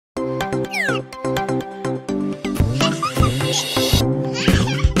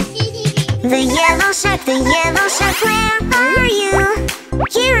the yellow shark, where are you?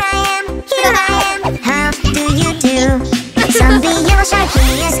 Here I am, how do you do? Zombie yellow shark,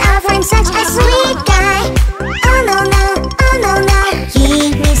 he is our friend, such a sweet guy. Oh no no, he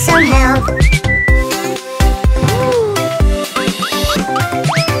needs some help.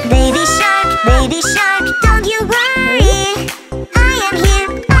 Baby shark, don't you worry. I am here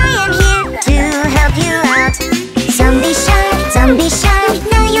to help you out. Zombie shark,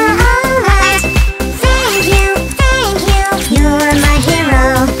 now you're alright. Thank you, you're my hero.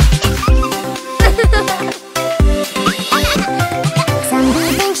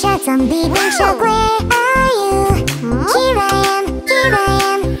 Zombie big shark, where are you? Here I am,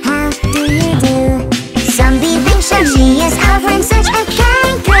 how do you do? Zombie big shark, she is our friend, such a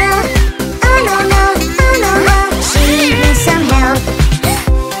kind girl. Oh no, she needs some help.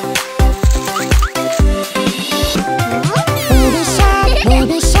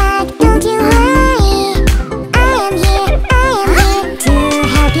 Baby shark, don't you worry. I am here to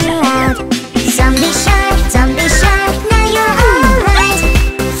help you out. Zombie shark, now you're alright.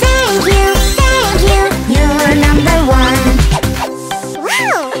 Thank you, you're number one.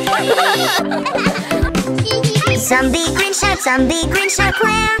 Zombie green shark,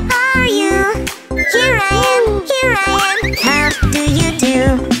 where are you? Here I am, how do you do?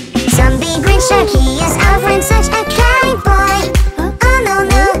 Zombie green shark, he is our friend, such a kind boy. Oh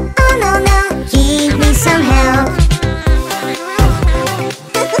no, he needs some help.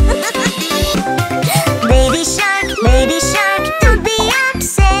 Baby shark, don't be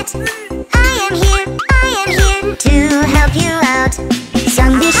upset. I am here to help you out.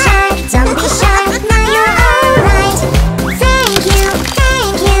 Zombie shark, now you're alright. Thank you,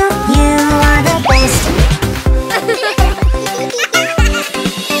 you are the best.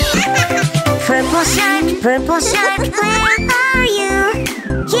 Purple shark, where are you?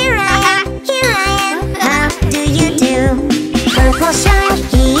 Here I am, how do you do? Purple shark,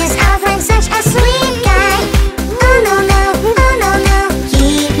 he is our friend, such a sweet guy. Oh no, he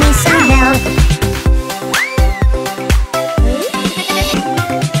needs some help.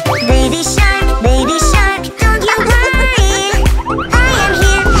 Baby shark, don't you worry. I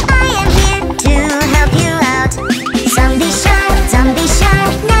am here to help you out. Zombie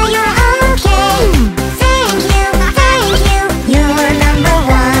shark, now you're okay. Thank you, you're number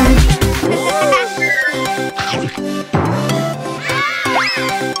one.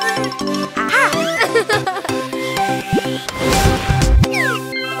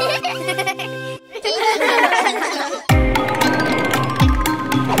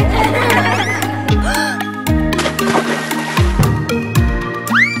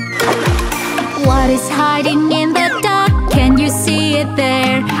 What is hiding in the dark? Can you see it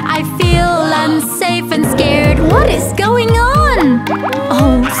there? I feel unsafe and scared. What is going on?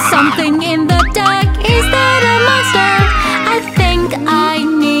 Oh, something in the dark. Is that a monster? I think I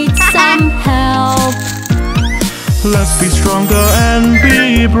need some help. Let's be stronger and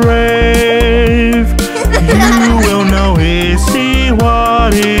be brave. You will know it, see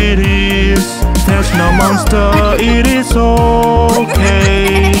what it is. There's no monster, it is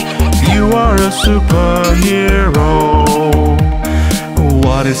okay. You are a superhero.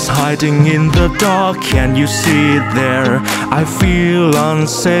 What is hiding in the dark? Can you see it there? I feel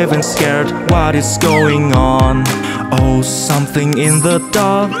unsafe and scared. What is going on? Oh, something in the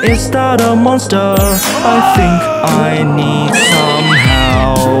dark. Is that a monster? I think I need some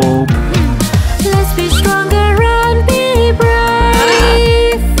help. Let's be stronger and be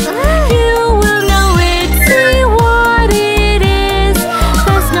brave. You will know it, see what it is.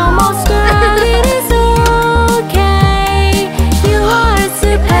 There's no monster, it is okay. You are a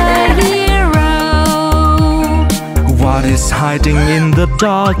superhero. What is hiding in the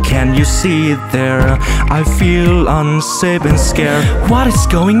dark? Can you see it there? I feel unsafe and scared. What is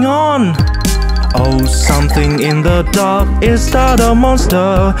going on? Oh, something in the dark. Is that a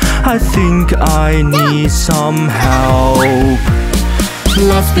monster? I think I need some help.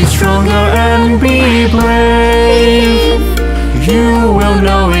 Let's be stronger and be brave. You will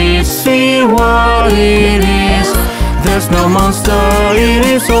know it, see what it is. There's no monster, it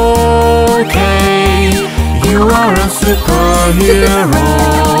is okay. You are a superhero.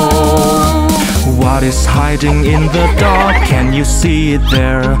 What is hiding in the dark? Can you see it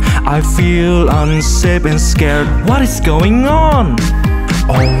there? I feel unsafe and scared. What is going on?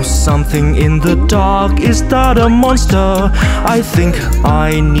 Oh, something in the dark. Is that a monster? I think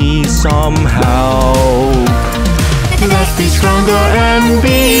I need some help. Let's be stronger and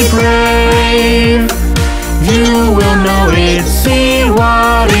be brave. You will know it, see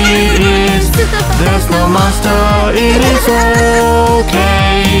what it is. faster, it is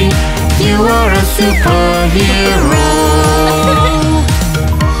okay. You are a superhero.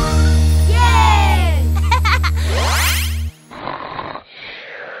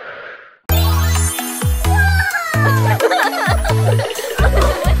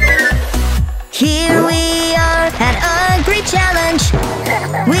 Here we are at a great challenge.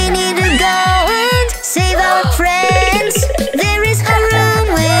 We need to go and save our friends. There is a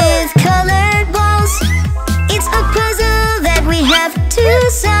room with colored balls. It's a puzzle that we have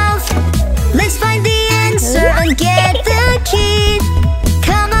to solve. Let's find the answer and get the key.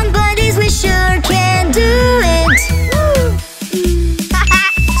 Come on, buddies, we sure can do it.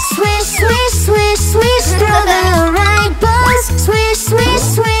 Swish, swish, swish, swish, throw the right balls. Swish, swish,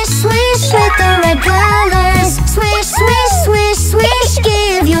 swish, swish with the red colors. Swish, swish, swish, swish,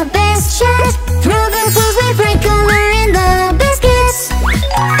 give your best shot. Throw the balls with red color in the baskets.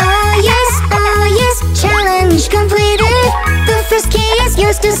 Oh yes, challenge completed. The first key is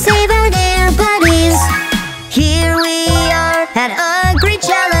used to save our dear buddies. Here we are at a great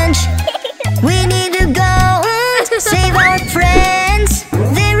challenge. We need to go and save our friends.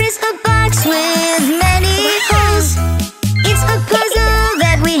 There is a box with many holes. It's a puzzle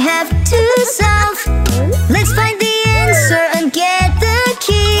that we have to solve. Let's find the answer and get the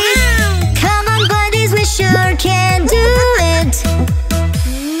key. Come on, buddies, we sure can do it.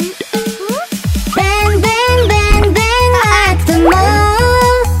 Bang, bang, bang, bang like the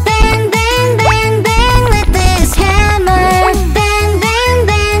mall. Bang, bang, bang, bang with this hammer. Bang, bang,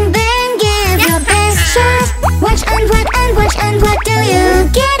 bang, bang, give your best shot. Watch and what and watch and what, do you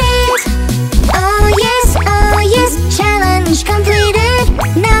get it? Oh yes, challenge completed.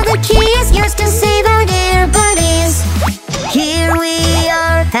 Now the key is yours to save our dear buddies. Here we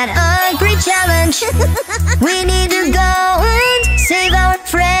are at a great challenge. We need to go and save our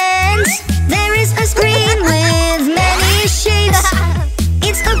friends. There is a screen with many shapes.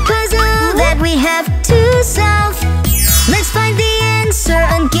 It's a puzzle that we have to solve. Let's find the answer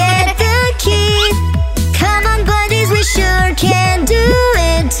and get the key. Come on, buddies, we sure can do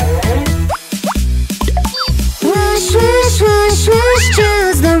it. Whoosh, whoosh, whoosh, whoosh,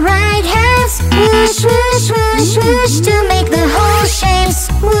 choose the right halves. Whoosh, whoosh, whoosh, whoosh, to make the whole shapes.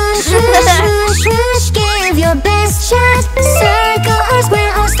 Whoosh, whoosh, whoosh, whoosh, give your best shot. Circle or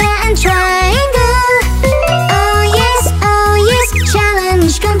square or star and triangle. Oh yes,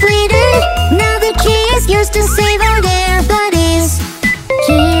 challenge completed. Now the key is used to save our dear buddies.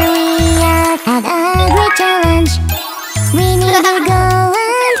 Here we are at a great challenge. We need to go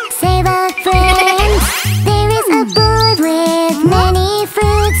and save our friends. There is a board with many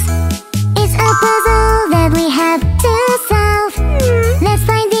fruits. It's a puzzle that we have to solve. Let's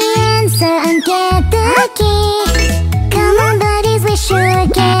find the answer and get the key. Come on, buddies, we sure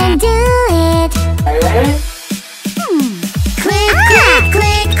can do it. Click, click,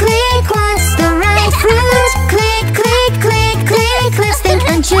 click, click, what's the right fruit? Click, click, click, click, let's think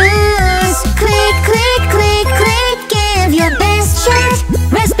and choose. Click, click, click, click, give your best shot.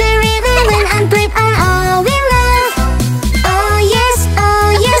 Raspberry, lemon and grape are all we love. Oh yes,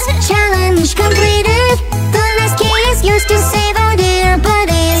 challenge completed. The last key is used to save our dear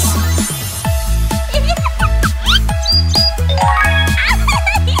buddies.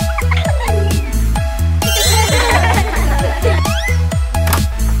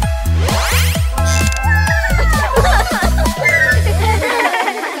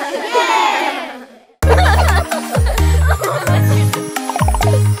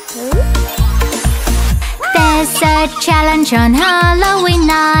 There's a challenge on Halloween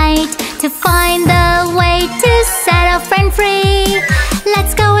night to find the way to set our friend free.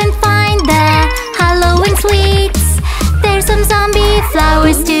 Let's go and find the Halloween sweets. There's some zombie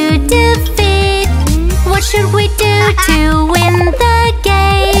flowers to defeat. What should we do to win the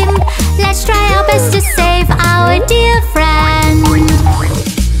game? Let's try our best to save our dear friend.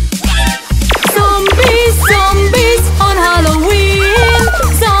 Zombies, zombies on Halloween.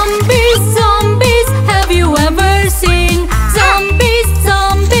 Zombies, zombies, have you ever seen? Zombies,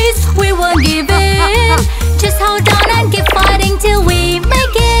 zombies, we won't give in. Just hold on and keep fighting till we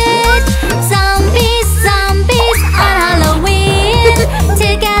make it. Zombies, zombies on Halloween.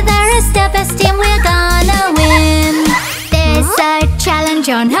 Together as the best team, we're gonna win. There's a challenge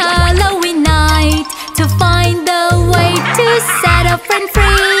on Halloween night to find the way to set a friend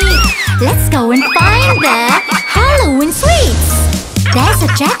free. Let's go and find the Halloween sweets. There's a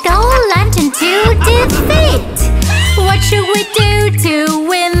jack-o'-lantern to defeat. What should we do to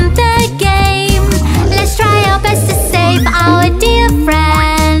win the game? Let's try our best to save our dear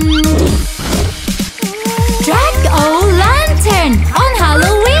friend. Jack-o'-lantern on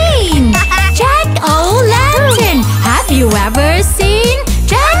Halloween. Jack-o'-lantern.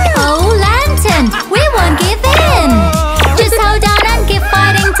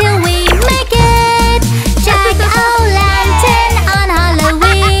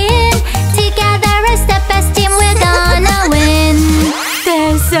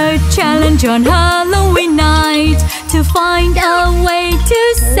 on Halloween night to find a way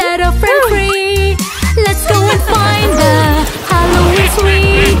to set a friend free. Let's go and find the Halloween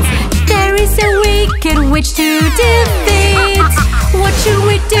sweets. There is a wicked witch to defeat. What should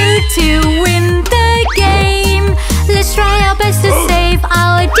we do to win the game? Let's try our best to save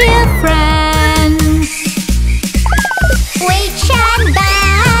our dear friends. Witch and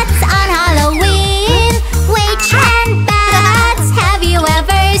bats on Halloween. Witch and bats, have you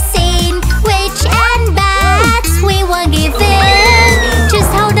ever seen? Witch and bats, we won't give in. Just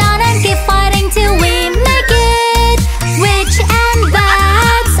hold on and keep fighting till we make it. Witch and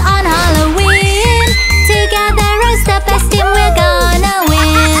bats on Halloween. Together as the best team, we're gonna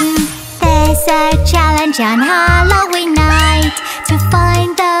win. There's a challenge on Halloween night to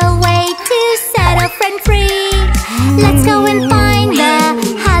find the way to set a friend free. Let's go and find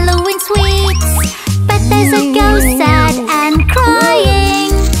the Halloween sweets. But there's a ghost sad and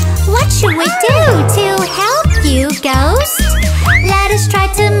crying. What should we do to help you, ghost? Let us try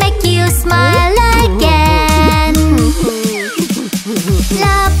to make you smile again.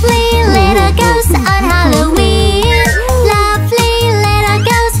 Lovely little ghost on Halloween. Lovely little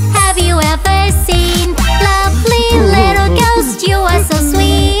ghost, have you ever seen? Lovely little ghost, you are so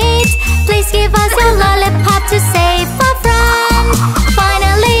sweet. Please give us your lollipop to save our friend.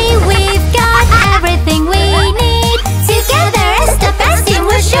 Finally, we've got everything we need. Together as the best team,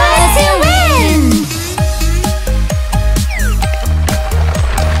 we're sure to win.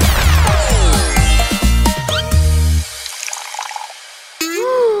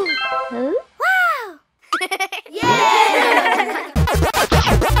 Wow!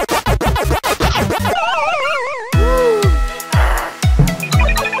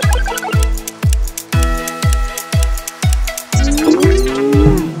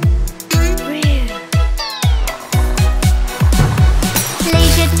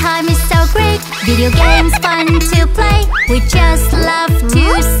 Leisure time is so great. Video games fun to play. We just love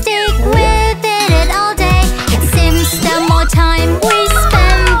to stick with it all day. It seems the more time we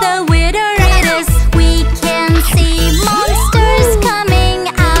spend, the weirder it is. We can see monsters coming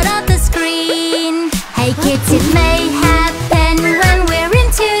out of the screen. Hey kids, it may happen when we're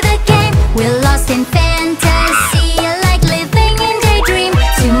into the game. We're lost in fantasy, like living in daydream.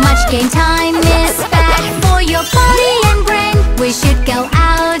 Too much game time is bad for your body and brain. We should go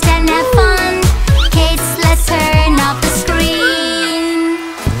out and have fun. Kids, let's turn off the screen.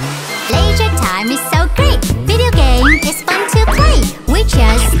 Leisure time is so great. Video game is fun to play. We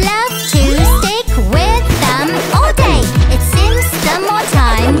just love to stick with them all day. It seems the more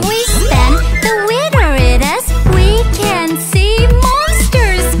time we spend, the weirder it is. We can see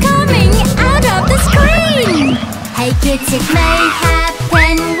monsters coming out of the screen. Hey kids, it may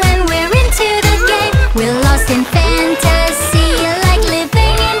happen when we're into the game. We're lost in fantasy, like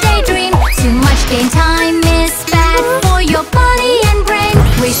living in daydream. Too much game time is bad for your body and brain.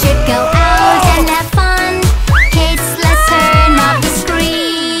 We should go out and have fun. Kids, let's turn off the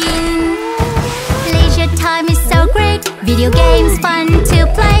screen. Leisure time is so great. Video games fun to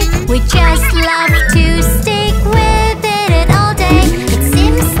play. We just love to stick with it all day. It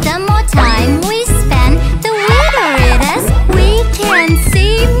seems the more time we spend, the weirder it is. We can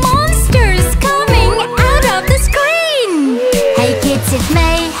see monsters coming out of the screen. Hey kids, it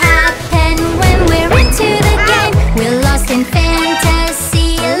may happen when we're into the game. We're lost in fantasy,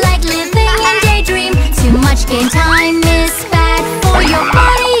 like living in daydream. Too much game time is bad for your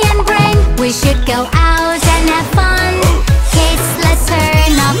body and brain. We should go out and have fun. Kids, let's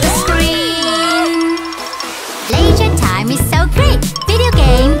turn off the screen. Leisure time is so great. Video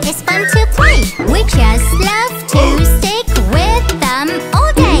game is fun to play. We just love to stick with them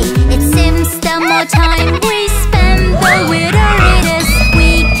all day. It seems the more time we spend, the weirder it is.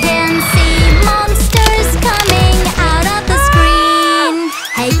 We can see monsters coming out of the screen.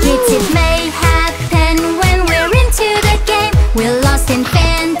 Hey kids, it may happen when we're into the game. We're lost in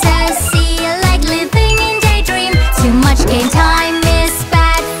fantasy, like living in daydream. Too much game time is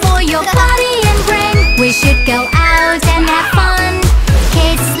bad for your body and brain. We should go out and have fun.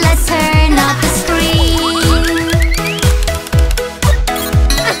 Kids, let's turn off the screen.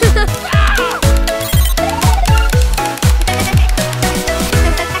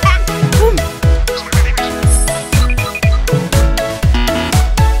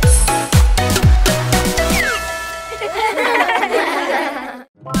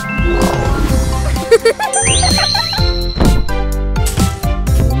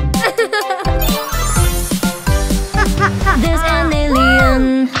 There's an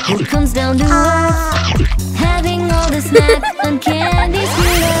alien who comes down to earth, having all the snacks and candies he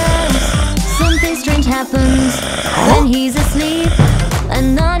loves. Something strange happens when he's asleep. A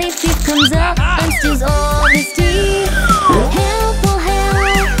naughty thief comes out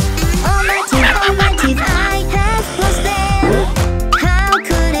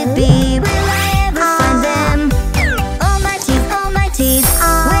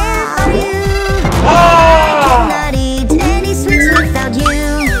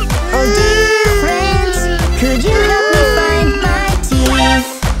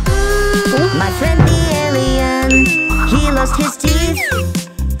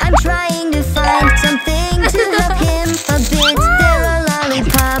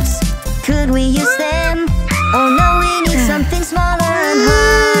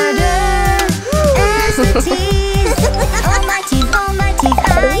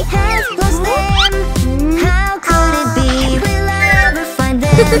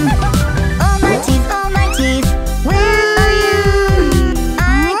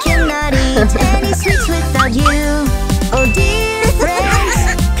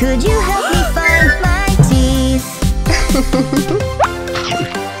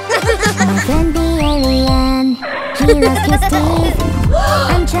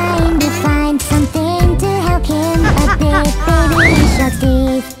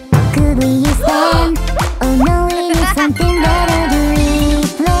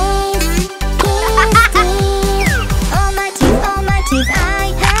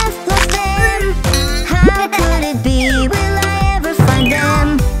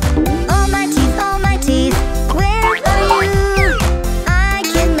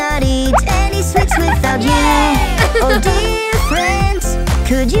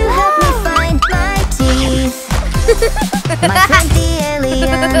help me find my teeth. My friend the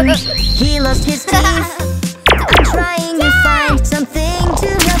alien, he lost his teeth. I'm trying to find something to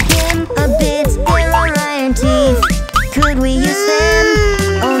help him a bit. There are iron teeth. Could we use them?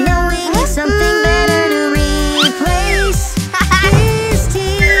 Oh no, we need something better to replace his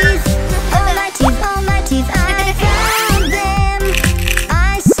teeth. Oh my teeth, I found them.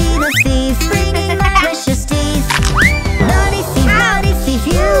 I see the thief bringing my precious teeth. Naughty thief,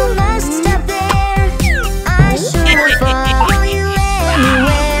 you must stop there. I sure will follow you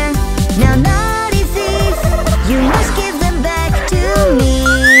anywhere. Now naughty thief, you must give them back to me.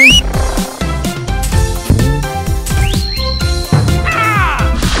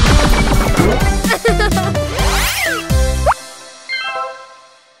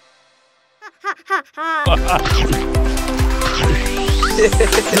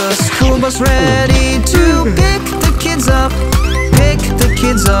 The school bus ready to pick the kids up. Pick the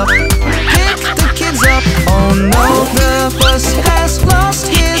kids up. Pick the kids up. Oh no, the bus has lost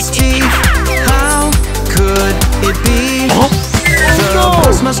his teeth. How could it be? The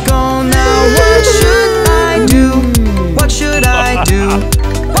bus must go now. What should I do? What should I do?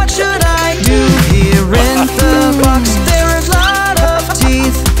 What should I do? Here in the box there is a lot of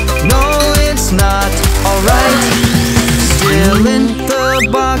teeth. No, it's not alright. Still in the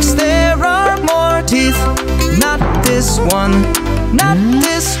box there are more teeth. Not this one, not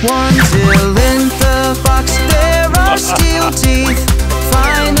this one. Still in the box there are steel teeth.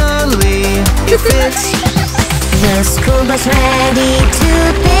 Finally it fits. The school bus ready to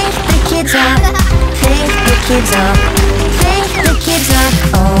pick the kids up. Pick the kids up. Pick the kids up.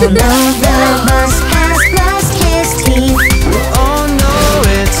 Oh no, the bus has lost his teeth. Oh no,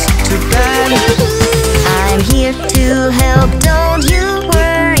 it's too bad. I'm here to help, don't you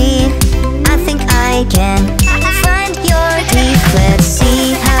worry. I think I can find your teeth. Let's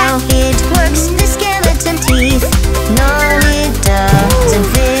see how it works, the skeleton teeth. No, it doesn't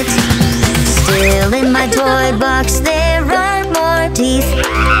fit. Still in my toy box there are more teeth.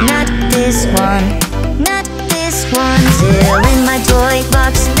 Not this one, not this one. Still in my toy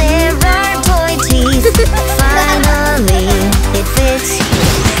box there are toy teeth. Finally it fits.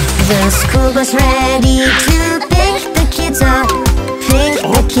 The school bus ready to pick the kids up. Pick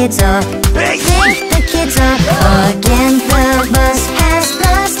the kids up. Pick the kids up. Again the bus has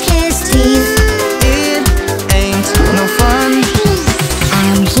lost his teeth. It ain't no fun.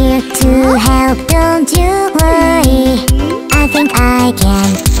 I'm here to help, don't you worry. I think I can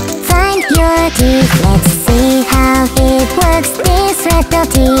find your teeth. Let's see how it works, this rectal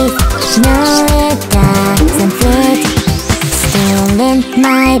teeth. No, it doesn't fit. Still in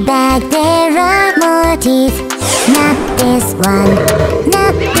my bag there are more teeth. Not this one,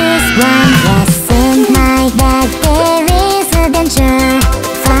 not this one. Yes, in my bag there is a denture.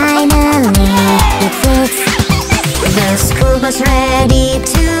 Finally it fits. The school bus ready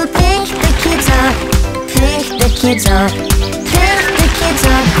to pick the kids up. Pick the kids up. Pick the kids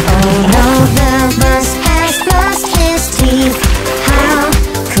up. Oh no, the bus has lost his teeth. How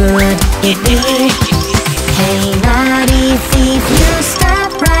could it be? Hey naughty thief, you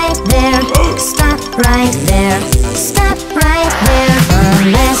stop right there. Stop right there. Stop right there.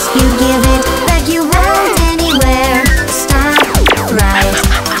 Unless you give it back you won't anywhere. Stop right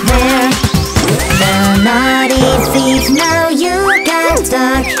there. The naughty thief, now you got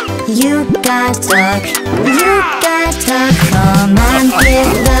stuck. You got stuck. You got stuck. Come on, pick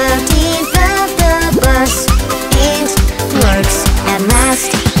the teeth of the bus. It works at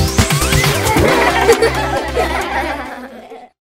last.